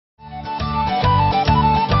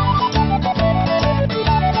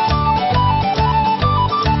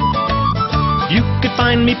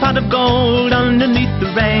in me pot of gold underneath the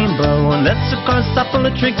rainbow. Unless, of course, I pull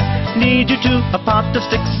a trick, need you to a pot of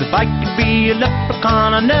sticks. If I could be a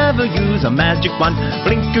leprechaun, I'd never use a magic wand.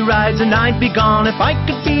 Blink your eyes and I'd be gone if I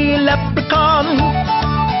could be a leprechaun.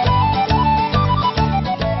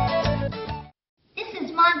 This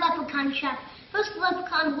is my leprechaun shop. First, the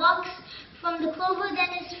leprechaun walks from the clover,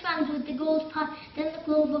 then his friends with the gold pot, then the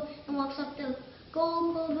clover, and walks up the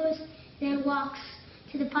gold clovers, then walks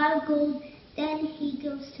to the pot of gold, then he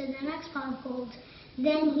goes to the next pot of gold.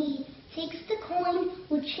 Then he takes the coin,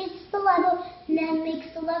 which hits the lever, and then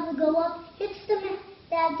makes the lever go up, hits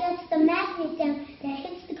that gets the magnet down, that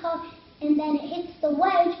hits the car, and then it hits the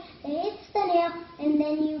wedge, that hits the nail, and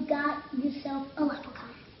then you got yourself a leprechaun.